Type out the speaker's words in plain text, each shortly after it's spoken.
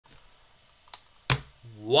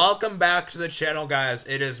Welcome back to the channel, guys.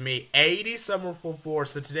 It is me, 80Summer44.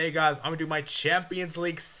 So today, guys, I'm gonna do my Champions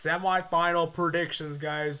League semifinal predictions,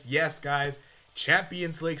 guys. Yes, guys,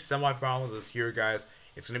 Champions League semifinals is here, guys.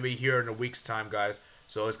 It's gonna be here in a week's time, guys.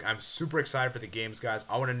 So I'm super excited for the games, guys.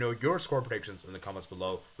 I want to know your score predictions in the comments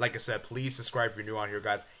below. Like I said, please subscribe if you're new on here,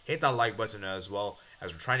 guys. Hit that like button as well,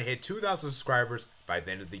 as we're trying to hit 2,000 subscribers by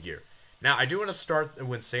the end of the year. Now, I do want to start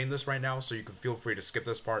when saying this right now, so you can feel free to skip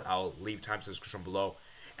this part. I'll leave timestamps in the description below.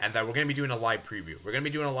 And that we're going to be doing a live preview. We're going to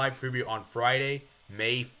be doing a live preview on Friday,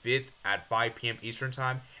 May 5th at 5 p.m. Eastern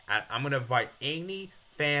Time. And I'm going to invite any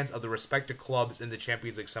fans of the respective clubs in the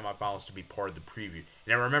Champions League semifinals to be part of the preview.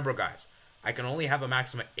 Now, remember, guys, I can only have a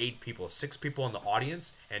maximum of 8 people. 6 people in the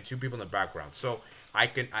audience and 2 people in the background. So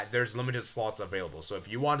there's limited slots available. So if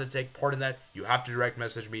you want to take part in that, you have to direct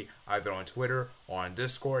message me either on Twitter or on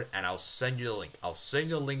Discord, and I'll send you the link. I'll send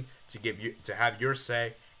you the link to have your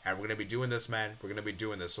say. And we're going to be doing this, man. We're going to be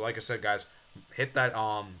doing this. So like I said, guys, hit that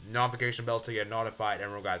notification bell to get notified. And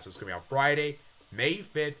remember, guys, it's going to be on Friday, May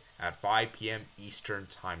 5th at 5 p.m. Eastern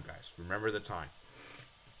Time, guys. Remember the time.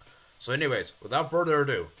 So anyways, without further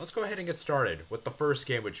ado, let's go ahead and get started with the first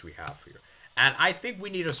game which we have here. And I think we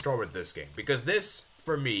need to start with this game, because this,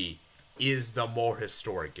 for me, is the more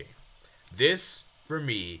historic game. This, for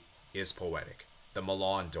me, is poetic. The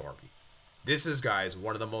Milan Derby. This is, guys,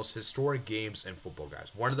 one of the most historic games in football,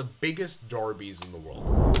 guys. One of the biggest derbies in the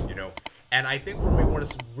world, you know. And I think for me, what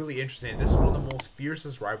is really interesting, this is one of the most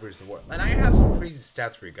fiercest rivalries in the world. And I have some crazy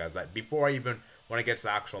stats for you guys. That before I even want to get to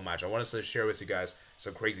the actual match, I want to share with you guys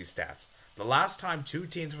some crazy stats. The last time two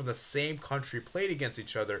teams from the same country played against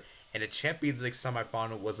each other in a Champions League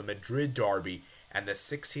semifinal was the Madrid Derby and the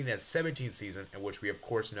 16 and 17 season, in which we, of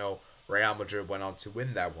course, know Real Madrid went on to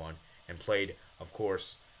win that one and played, of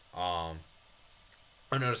course, oh,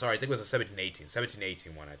 no, sorry, I think it was a 17-18.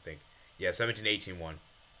 17-18 one, I think. Yeah, 17-18 one.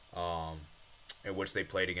 In which they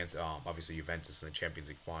played against, obviously, Juventus in the Champions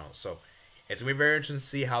League final. So, it's going to be very interesting to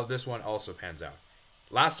see how this one also pans out.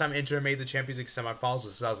 Last time Inter made the Champions League semifinals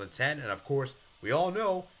was 2010. And, of course, we all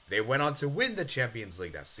know they went on to win the Champions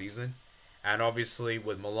League that season. And, obviously,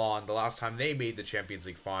 with Milan, the last time they made the Champions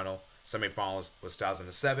League semifinals was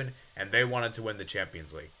 2007. And they wanted to win the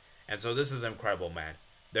Champions League. And so, this is incredible, man.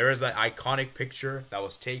 There is an iconic picture that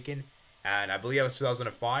was taken, and I believe it was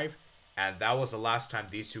 2005, and that was the last time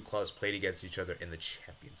these two clubs played against each other in the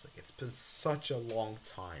Champions League. It's been such a long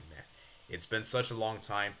time, man. It's been such a long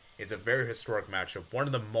time. It's a very historic matchup, one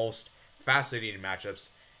of the most fascinating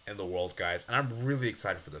matchups in the world, guys, and I'm really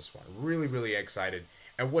excited for this one. Really, really excited.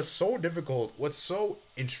 And what's so difficult, what's so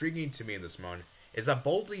intriguing to me in this one, is that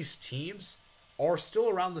both these teams are still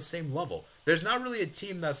around the same level. There's not really a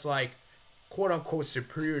team that's like, quote-unquote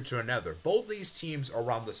superior to another. Both these teams are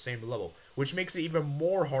around the same level, which makes it even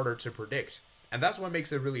more harder to predict. And that's what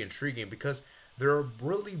makes it really intriguing, because they're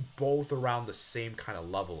really both around the same kind of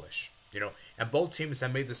level-ish, you know. And both teams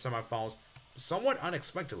have made the semifinals somewhat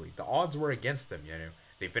unexpectedly. The odds were against them, you know.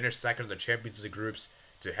 They finished second in the Champions League groups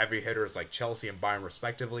to heavy hitters like Chelsea and Bayern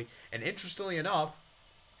respectively. And interestingly enough,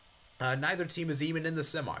 neither team is even in the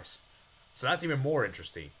semis. So that's even more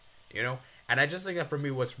interesting, you know. And I just think that for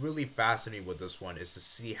me, what's really fascinating with this one is to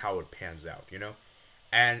see how it pans out, you know?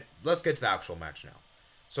 And let's get to the actual match now.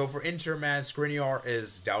 So for Inter, man, Skriniar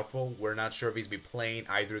is doubtful. We're not sure if he's be playing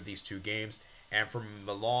either of these two games. And for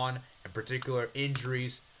Milan, in particular,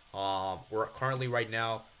 injuries. We're currently right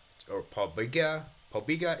now, or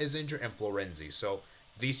Pobiga is injured, and Florenzi. So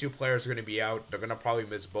these two players are going to be out. They're going to probably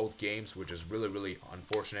miss both games, which is really, really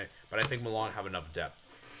unfortunate. But I think Milan have enough depth.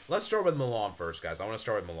 Let's start with Milan first, guys. I want to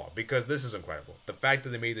start with Milan because this is incredible. The fact that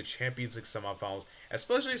they made the Champions League semifinals,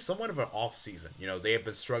 especially somewhat of an off-season. You know, they have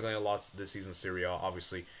been struggling a lot this season, Serie A.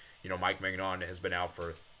 Obviously, you know, Mike Maignan has been out for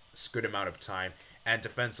a good amount of time. And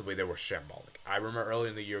defensively, they were shambolic. I remember early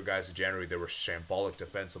in the year, guys, in January, they were shambolic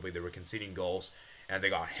defensively. They were conceding goals, and they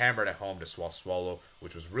got hammered at home to Swallow,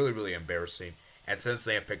 which was really, really embarrassing. And since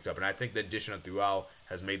they have picked up, and I think the addition of Dual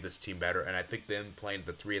has made this team better, and I think them playing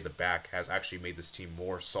the three at the back has actually made this team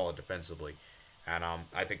more solid defensively, and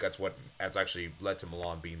I think that's what has actually led to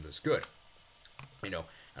Milan being this good, you know.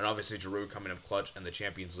 And obviously Giroud coming up clutch in the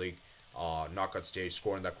Champions League knockout stage,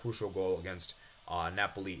 scoring that crucial goal against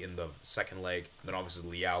Napoli in the second leg, and then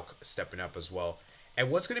obviously Leao stepping up as well. And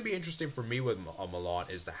what's going to be interesting for me with Milan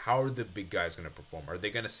is how are the big guys going to perform? Are they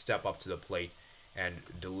going to step up to the plate and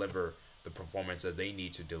deliver the performance that they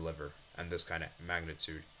need to deliver and this kind of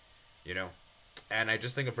magnitude, you know? And I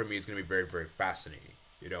just think for me, it's going to be very, very fascinating,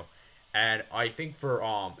 you know? And I think for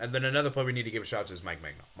and then another player we need to give a shout out to is Mike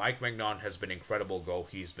Maignan. Mike Maignan has been incredible goal.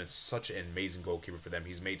 He's been such an amazing goalkeeper for them.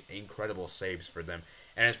 He's made incredible saves for them,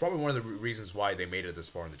 and it's probably one of the reasons why they made it this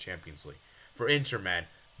far in the Champions League. For Inter, man,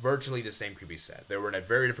 virtually the same could be said. They were in a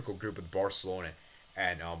very difficult group with Barcelona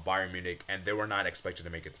and Bayern Munich, and they were not expected to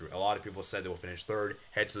make it through. A lot of people said they will finish third,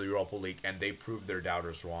 head to the Europa League, and they proved their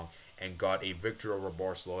doubters wrong and got a victory over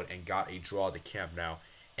Barcelona and got a draw at the Camp Nou,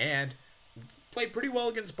 and played pretty well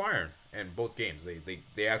against Bayern in both games.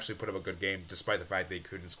 They actually put up a good game, despite the fact they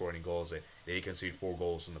couldn't score any goals. They conceded 4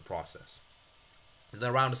 goals in the process. In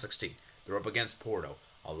the round of 16, they're up against Porto.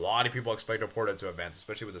 A lot of people expected Porto to advance,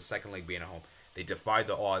 especially with the second leg being at home. They defied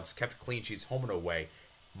the odds, kept clean sheets home and away.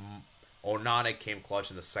 Onana came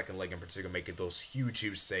clutch in the second leg in particular, making those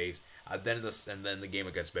huge saves. Then the game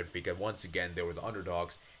against Benfica, once again, they were the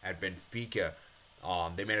underdogs at Benfica.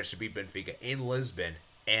 They managed to beat Benfica in Lisbon,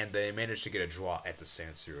 and they managed to get a draw at the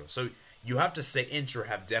San Siro. So you have to say Inter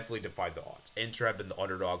have definitely defied the odds. Inter have been the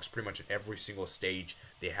underdogs pretty much at every single stage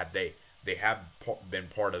they have been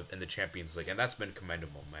part of in the Champions League, and that's been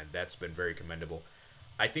commendable, man. That's been very commendable.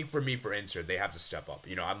 I think for me, for Inter, they have to step up.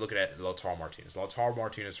 I'm looking at Lautaro Martinez. Lautaro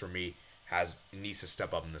Martinez, for me, needs to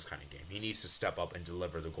step up in this kind of game. He needs to step up and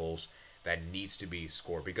deliver the goals that needs to be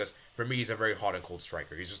scored, because for me, he's a very hot and cold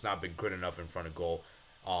striker. He's just not been good enough in front of goal.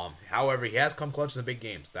 However, he has come clutch in the big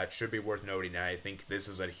games. That should be worth noting, and I think this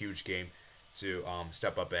is a huge game to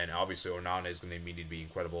step up in. Obviously, Onana is going to need to be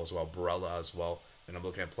incredible as well. Barella as well. And I'm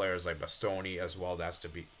looking at players like Bastoni as well. That's to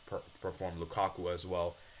be perform. Lukaku as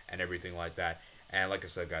well, and everything like that. And like I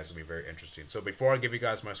said, guys, it's going to be very interesting. So before I give you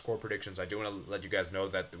guys my score predictions, I do want to let you guys know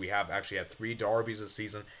that we have actually had 3 derbies this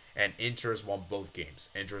season, and Inter has won both games.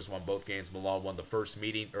 Inter has won both games. Milan won the first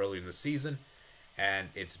meeting early in the season, and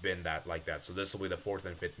it's been like that. So this will be the 4th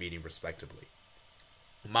and 5th meeting, respectively.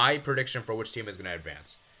 My prediction for which team is going to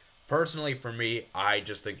advance. Personally, for me, I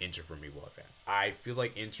just think Inter for me will advance. I feel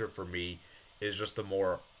like Inter for me is just the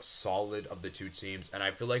more solid of the two teams, and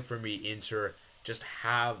I feel like for me, Inter just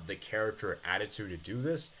have the character attitude to do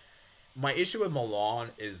this. My issue with Milan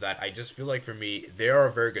is that I just feel like for me, they are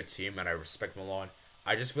a very good team, and I respect Milan.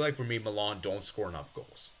 I just feel like for me, Milan don't score enough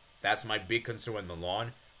goals. That's my big concern with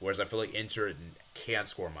Milan, whereas I feel like Inter can't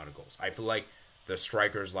score amount of goals. I feel like the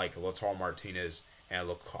strikers like Lautaro Martinez and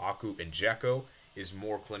Lukaku and Dzeko is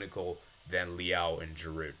more clinical than Leao and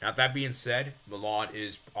Giroud. Now, that being said, Milan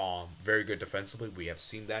is very good defensively. We have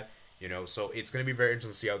seen that, so it's going to be very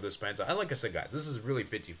interesting to see how this pans out. And like I said, guys, this is really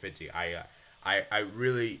 50-50. I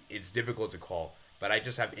really, it's difficult to call, but I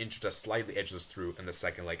just have Inter to slightly edge this through in the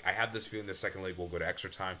second leg. I have this feeling the second leg will go to extra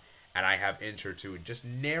time, and I have Inter to just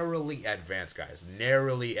narrowly advance, guys.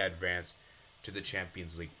 Narrowly advance to the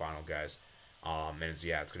Champions League final, guys. And it's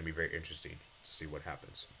going to be very interesting to see what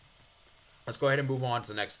happens. Let's go ahead and move on to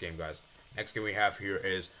the next game, guys. Next game we have here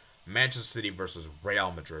is Manchester City versus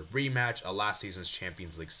Real Madrid. Rematch of last season's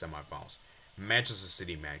Champions League semifinals. Manchester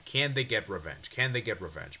City, man. Can they get revenge? Can they get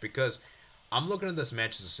revenge? Because I'm looking at this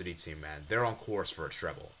Manchester City team, man. They're on course for a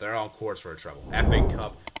treble. They're on course for a treble. FA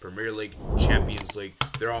Cup, Premier League, Champions League.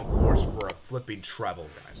 They're on course for a flipping treble,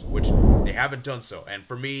 guys, which they haven't done so. And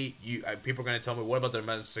for me, people are going to tell me, what about the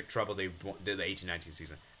domestic treble they did the 18-19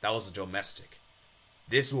 season? That was a domestic.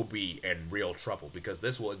 This will be in real trouble because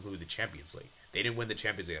this will include the Champions League. They didn't win the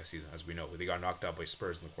Champions League that season, as we know. They got knocked out by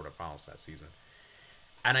Spurs in the quarterfinals that season.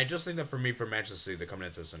 And I just think that for me, for Manchester City, they're coming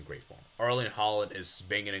into this in great form. Erling Haaland is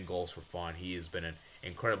banging in goals for fun. He has been in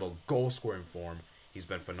incredible goal-scoring form. He's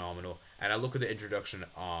been phenomenal. And I look at the introduction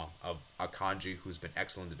of Akanji, who's been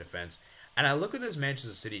excellent in defense. And I look at this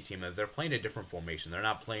Manchester City team, and they're playing a different formation. They're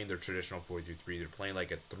not playing their traditional 4-3-3. They're playing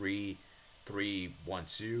like a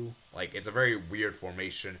 3-1-2. Like, it's a very weird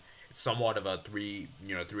formation. It's somewhat of a three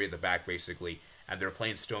at the back, basically. And they're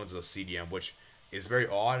playing Stones as a CDM, which is very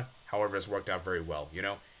odd. However, it's worked out very well,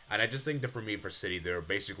 And I just think that for me, for City, they're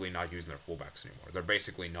basically not using their fullbacks anymore. They're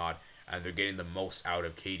basically not, and they're getting the most out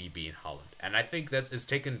of KDB and Haaland. And I think it's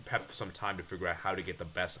taken Pep some time to figure out how to get the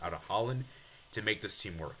best out of Haaland to make this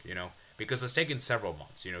team work, Because it's taken several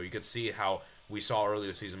months, You could see how we saw earlier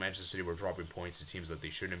this season, Manchester City were dropping points to teams that they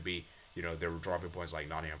shouldn't be. They were dropping points like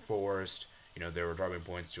Nottingham Forest. They were dropping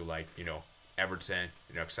points to Everton,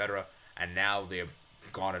 etc. And now they have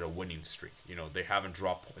gone at a winning streak. They haven't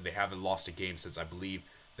lost a game since, I believe,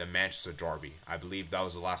 the Manchester Derby. I believe that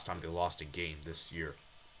was the last time they lost a game this year.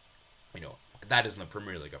 That is in the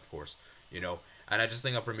Premier League, of course. And I just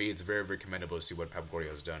think that for me, it's very, very commendable to see what Pep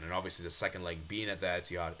Guardiola has done. And obviously, the second leg being at the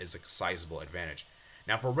Etihad is a sizable advantage.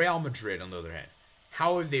 Now, for Real Madrid, on the other hand,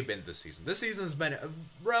 how have they been this season? This season has been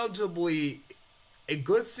relatively a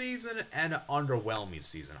good season and an underwhelming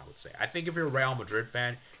season, I would say. I think if you're a Real Madrid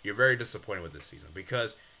fan, you're very disappointed with this season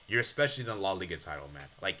because you're especially in the La Liga title, man.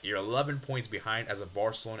 Like, you're 11 points behind as of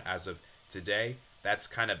Barcelona as of today. That's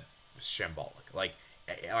kind of shambolic.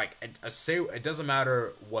 It doesn't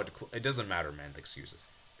matter it doesn't matter, man, the excuses.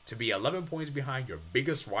 To be 11 points behind your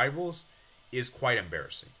biggest rivals is quite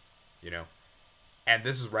embarrassing, you know? And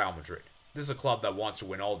this is Real Madrid. This is a club that wants to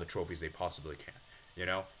win all the trophies they possibly can, you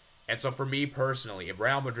know? And so for me personally, if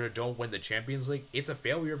Real Madrid don't win the Champions League, it's a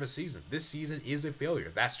failure of a season. This season is a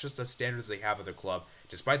failure. That's just the standards they have of the club,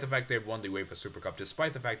 despite the fact they've won the UEFA Super Cup,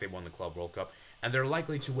 despite the fact they won the Club World Cup, and they're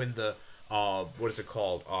likely to win the,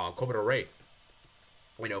 Copa del Rey.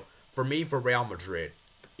 You know, for me, for Real Madrid,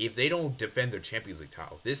 if they don't defend their Champions League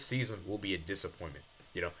title, this season will be a disappointment.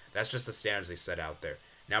 You know, that's just the standards they set out there.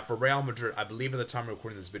 Now, for Real Madrid, I believe at the time of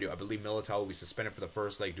recording this video, I believe Militao will be suspended for the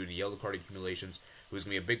first leg due to yellow card accumulations, who's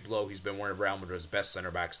going to be a big blow. He's been one of Real Madrid's best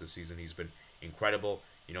center backs this season. He's been incredible.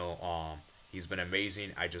 You know, he's been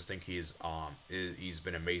amazing. I just think he's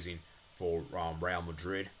been amazing for Real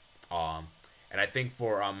Madrid. And I think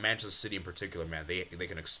for Manchester City in particular, man, they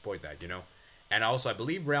can exploit that, you know. And also, I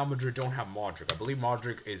believe Real Madrid don't have Modric. I believe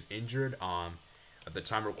Modric is injured at the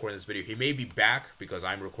time of recording this video. He may be back because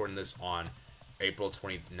I'm recording this on April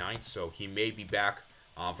 29th, so he may be back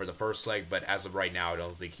for the first leg, but as of right now, I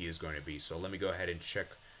don't think he is going to be. So let me go ahead and check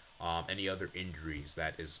any other injuries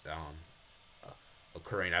that is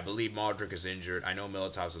occurring. I believe Modric is injured. I know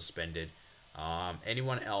Militao is suspended.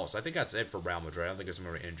 Anyone else? I think that's it for Real Madrid. I don't think there's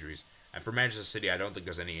more injuries. And for Manchester City, I don't think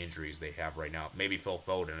there's any injuries they have right now. Maybe Phil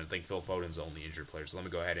Foden. I think Phil Foden's the only injured player. So let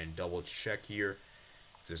me go ahead and double check here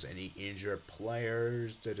if there's any injured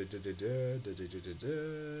players.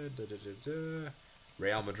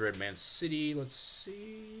 Real Madrid, Man City. Let's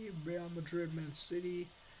see. Real Madrid, Man City.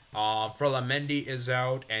 Ferland Mendy is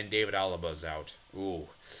out and David Alaba is out. Ooh.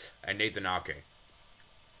 And Nathan Ake.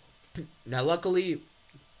 Now, luckily,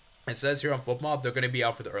 it says here on FootMob they're going to be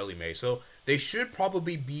out for the early May. So they should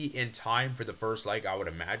probably be in time for the first leg, I would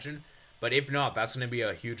imagine. But if not, that's going to be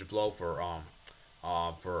a huge blow for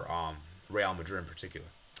Real Madrid in particular.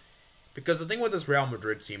 Because the thing with this Real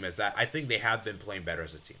Madrid team is that I think they have been playing better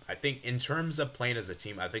as a team. I think in terms of playing as a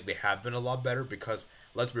team, I think they have been a lot better because,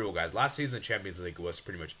 let's be real, guys, last season the Champions League was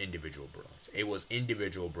pretty much individual brilliance. It was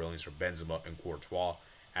individual brilliance for Benzema and Courtois,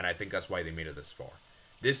 and I think that's why they made it this far.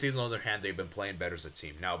 This season, on the other hand, they've been playing better as a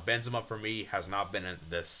team. Now, Benzema, for me, has not been in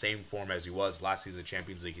the same form as he was last season in the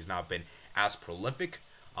Champions League. He's not been as prolific.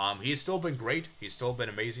 He's still been great. He's still been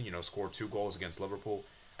amazing. You know, scored 2 goals against Liverpool.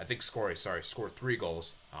 I think scored 3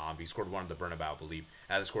 goals. He scored one at the Bernabeu, I believe.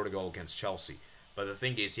 And scored a goal against Chelsea. But the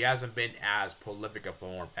thing is, he hasn't been as prolific a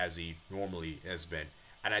form as he normally has been.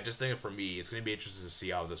 And I just think for me, it's going to be interesting to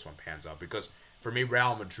see how this one pans out. Because for me,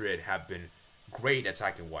 Real Madrid have been great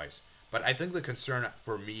attacking-wise. But I think the concern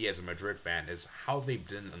for me as a Madrid fan is how they've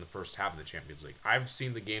done in the first half of the Champions League. I've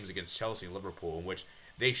seen the games against Chelsea and Liverpool in which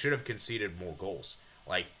they should have conceded more goals.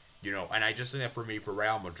 Like, you know, and I just think that for me, for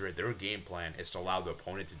Real Madrid, their game plan is to allow the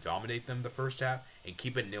opponent to dominate them the first half and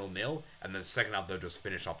keep it 0-0, and then the second half they'll just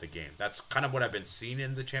finish off the game. That's kind of what I've been seeing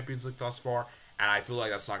in the Champions League thus far, and I feel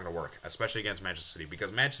like that's not going to work, especially against Manchester City,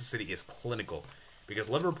 because Manchester City is clinical. Because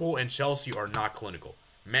Liverpool and Chelsea are not clinical.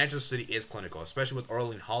 Manchester City is clinical, especially with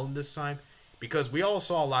Erling Haaland this time. Because we all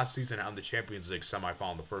saw last season on the Champions League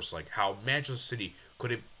semifinal, the first leg, how Manchester City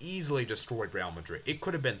could have easily destroyed Real Madrid. It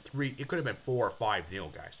could have been 4 or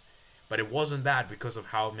 5-0, guys. But it wasn't that because of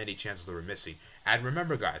how many chances they were missing. And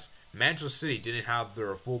remember, guys, Manchester City didn't have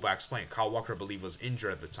their fullbacks playing. Kyle Walker, I believe, was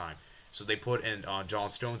injured at the time. So they put in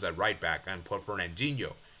John Stones at right back and put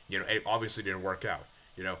Fernandinho. You know, it obviously didn't work out.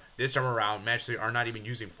 You know, this time around, Manchester City are not even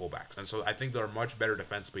using fullbacks. And so I think they're much better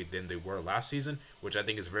defensively than they were last season, which I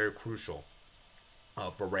think is very crucial.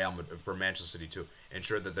 For Manchester City to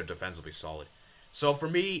ensure that they're defensively solid. So for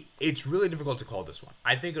me, it's really difficult to call this one.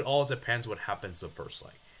 I think it all depends what happens the first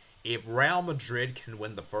leg. If Real Madrid can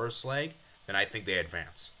win the first leg, then I think they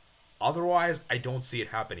advance. Otherwise, I don't see it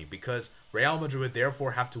happening because Real Madrid would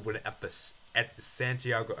therefore have to win at the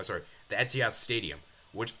Etihad Stadium,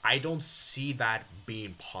 which I don't see that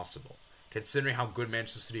being possible, considering how good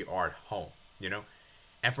Manchester City are at home. You know,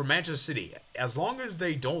 and for Manchester City, as long as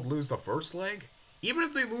they don't lose the first leg. Even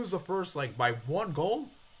if they lose the first leg by 1 goal,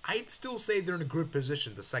 I'd still say they're in a good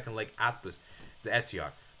position the second leg at the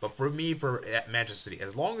Etihad. But for me, for Manchester City,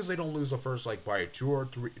 as long as they don't lose the first leg by 2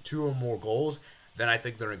 or more goals, then I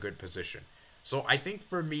think they're in a good position. So I think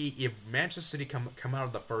for me, if Manchester City come out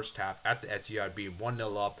of the first half at the Etihad being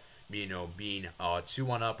 1-0 up, being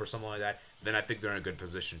 2-1 up or something like that, then I think they're in a good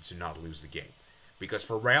position to not lose the game. Because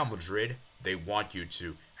for Real Madrid, they want you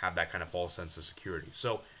to have that kind of false sense of security.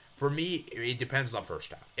 So for me, it depends on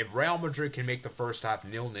first half. If Real Madrid can make the first half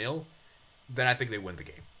 0-0, then I think they win the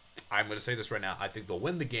game. I'm going to say this right now. I think they'll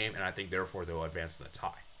win the game, and I think therefore they'll advance in the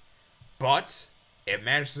tie. But if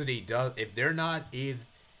Manchester City does, if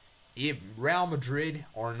Real Madrid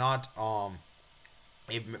are not,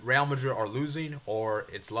 if Real Madrid are losing or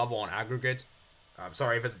it's level on aggregate,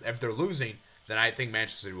 if they're losing, then I think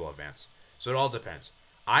Manchester City will advance. So it all depends.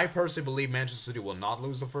 I personally believe Manchester City will not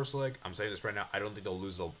lose the first leg. I'm saying this right now. I don't think they'll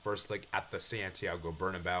lose the first leg at the Santiago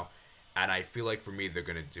Bernabeu, and I feel like for me they're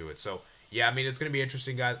gonna do it. So yeah, I mean it's gonna be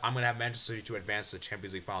interesting, guys. I'm gonna have Manchester City to advance to the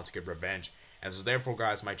Champions League final to get revenge, and so therefore,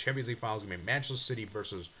 guys, my Champions League final is gonna be Manchester City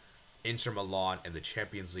versus Inter Milan in the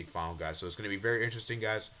Champions League final, guys. So it's gonna be very interesting,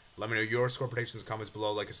 guys. Let me know your score predictions in the comments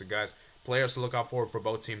below. Like I said, guys, players to look out for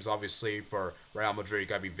both teams. Obviously, for Real Madrid, you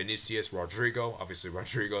gotta be Vinicius, Rodrigo. Obviously,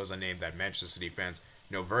 Rodrigo is a name that Manchester City fans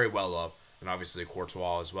know very well of, and obviously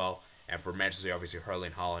Courtois as well. And for Manchester City, obviously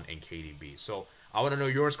Erling Haaland and KDB. So I want to know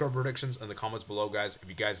your score predictions in the comments below, guys. If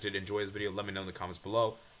you guys did enjoy this video, let me know in the comments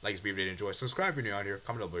below. Like this video if you did enjoy. Subscribe if you're new out here.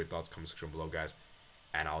 Comment down below your thoughts, comment section below, guys.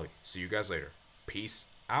 And I'll see you guys later. Peace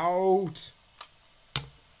out.